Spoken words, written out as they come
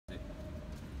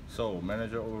So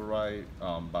manager override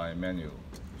by menu.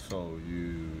 So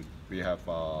we have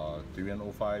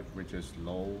 3105, which is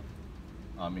low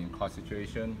in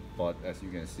concentration, but as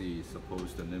you can see,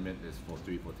 suppose the limit is for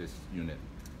 3 for this unit.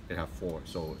 They have 4,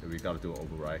 so we gotta do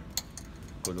override.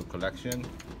 Go to collection,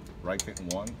 right click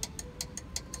 1.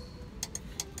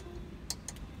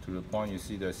 To the point you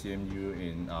see the CMU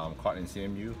in card in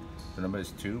CMU, the number is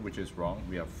 2, which is wrong.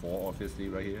 We have 4 obviously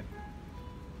right here.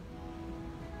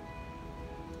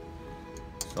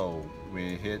 So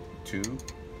we hit 2,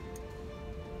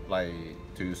 like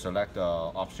to select the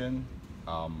option,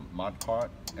 mod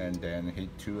card, and then hit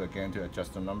 2 again to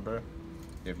adjust the number.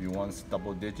 If you want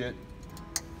double digit,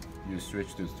 you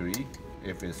switch to 3.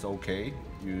 If it's okay,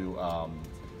 you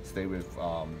stay with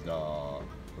the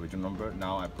original number.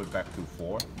 Now I put back to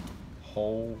 4.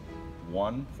 Hold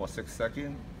 1 for 6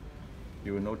 seconds.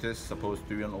 You will notice, suppose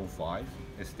 3105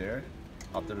 is there.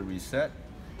 After the reset,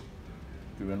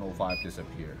 3105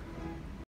 disappear.